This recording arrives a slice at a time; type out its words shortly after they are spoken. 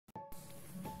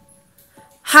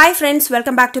Hi friends,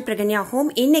 welcome back to Praganya home.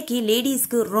 இன்னைக்கு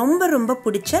லேடிஸ்க்கு ரொம்ப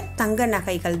பிடிச்ச தங்க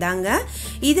நகைகள் தாங்க.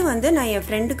 இது வந்து நான் என்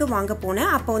ஃப்ரெண்டுக்கு வாங்க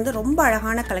போனேன். அப்போ வந்து ரொம்ப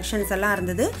அழகான கலெக்ஷன்ஸ் எல்லாம்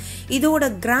இருந்தது.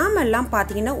 இதோட கிராம் எல்லாம்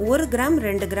பாத்தீங்கன்னா 1 கிராம்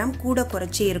 2 கிராம் கூட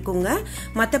குறைச்சி இருக்குங்க.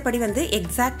 மத்தபடி வந்து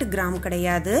எக்ஸாக்ட் கிராம்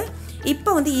கிடையாது. இப்போ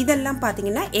வந்து இதெல்லாம்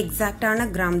பாத்தீங்கன்னா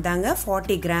எக்ஸாக்ட்டான கிராம் தாங்க,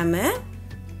 40 கிராம்.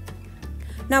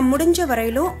 நான் முடிஞ்ச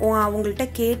வரையிலும் அவங்கள்ட்ட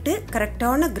கேட்டு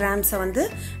கரெக்டான கிராம்ஸை வந்து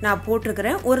நான்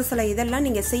போட்டிருக்கிறேன். ஒரு சில இதெல்லாம்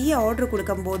நீங்கள் செய்ய ஆர்டர்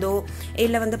கொடுக்கும் போதோ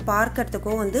இல்லை வந்து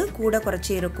பார்க்கறதுக்கோ வந்து கூட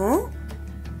குறைச்சி இருக்கும்.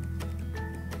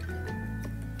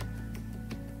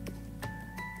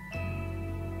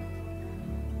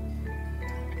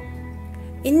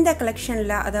 இந்த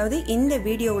கலெக்ஷன்ல அதாவது இந்த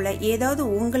வீடியோவில் ஏதாவது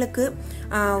உங்களுக்கு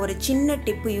ஒரு சின்ன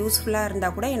டிப்பு யூஸ்ஃபுல்லாக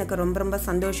இருந்தால் கூட எனக்கு ரொம்ப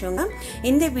சந்தோஷங்க.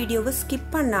 இந்த வீடியோவை ஸ்கிப்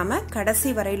பண்ணாமல் கடைசி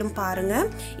வரையிலும் பாருங்க.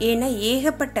 ஏன்னா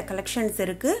ஏகப்பட்ட கலெக்ஷன்ஸ்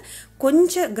இருக்கு.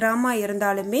 கொஞ்சம் கிராமமாக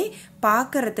இருந்தாலுமே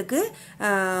பார்க்கறதுக்கு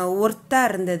ஒர்த்தாக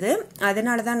இருந்தது.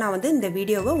 அதனால தான் நான் வந்து இந்த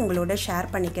வீடியோவை உங்களோட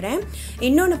ஷேர் பண்ணிக்கிறேன்.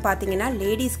 இன்னொன்று பார்த்தீங்கன்னா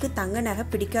லேடிஸ்க்கு தங்க நகை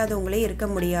பிடிக்காதவங்களே இருக்க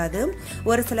முடியாது.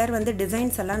 ஒரு சிலர் வந்து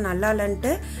டிசைன்ஸ் எல்லாம் நல்லா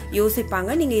இல்லைன்ட்டு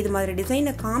யோசிப்பாங்க. நீங்கள் இது மாதிரி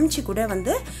டிசைனை காமிச்சு கூட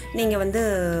வந்து நீங்க வந்து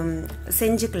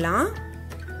செஞ்சுக்கலாம்.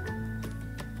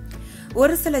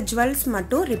 ஒரு சில ஜுவல்ஸ்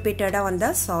மட்டும் ரிப்பீட்டடா வந்தா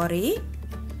சாரி.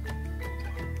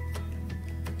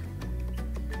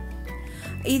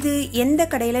 இது எந்த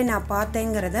கடையில நான்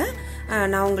பார்த்தேங்கிறத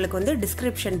நான் உங்களுக்கு வந்து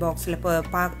டிஸ்கிரிப்ஷன் பாக்ஸ்ல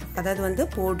அதாவது வந்து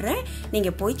போடுறேன்.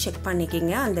 நீங்க போய் செக்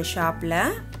பண்ணிக்கிங்க அந்த ஷாப்ல.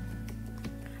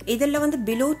 இதெல்லாம் வந்து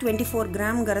பிலோ 24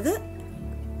 கிராம்ங்கிறது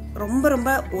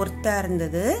ரொம்ப ஒர்த்தா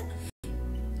இருந்தது.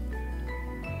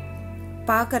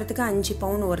 பார்க்கறதுக்கு 5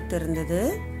 பவுன் ஒர்த் இருந்தது.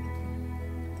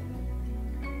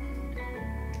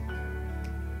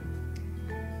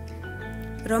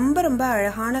 ரொம்ப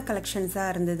அழகான கலெக்ஷன்ஸா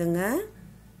இருந்ததுங்க.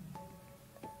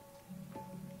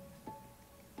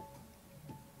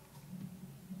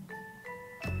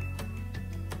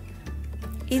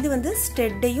 இது வந்து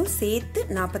ஸ்டெட்டையும் சேர்த்து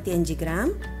 45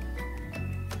 கிராம்.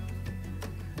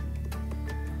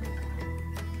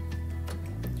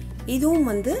 இதுவும்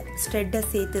வந்து ஸ்ட்ரெட்டை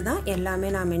சேர்த்து தான் எல்லாமே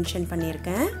நான் மென்ஷன்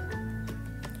பண்ணியிருக்கேன்.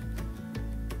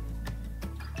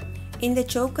 இந்த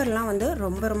சோக்கர்லாம் வந்து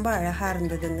ரொம்ப அழகா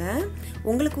இருந்ததுங்க.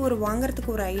 உங்களுக்கு ஒரு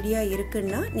வாங்குறதுக்கு ஒரு ஐடியா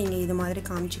இருக்குன்னா நீங்க இது மாதிரி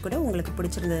காமிச்சு கூட உங்களுக்கு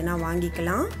பிடிச்சிருந்ததுன்னா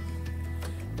வாங்கிக்கலாம்.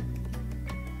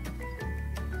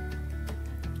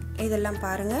 இதெல்லாம்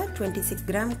பாருங்க 26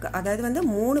 கிராம், அதாவது வந்து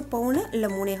 3 பவுன் இல்லை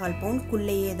 3.25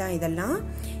 பவுனுக்குள்ளேயே தான்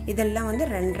இதெல்லாம் வந்து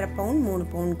 2.5 பவுன்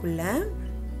 3 பவுனுக்குள்ள.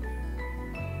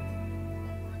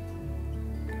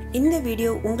 இந்த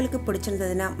வீடியோ உங்களுக்கு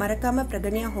பிடிச்சிருந்ததுன்னா மறக்காம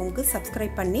பிரகன்யா ஹோம்க்கு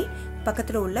சப்ஸ்கிரைப் பண்ணி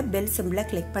பக்கத்துல உள்ள பெல் சிம்பிளை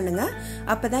கிளிக் பண்ணுங்க.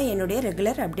 அப்பதான் என்னுடைய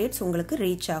ரெகுலர் அப்டேட்ஸ் உங்களுக்கு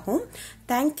ரீச் ஆகும்.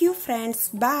 தேங்க்யூ ஃப்ரெண்ட்ஸ்,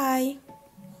 பாய்.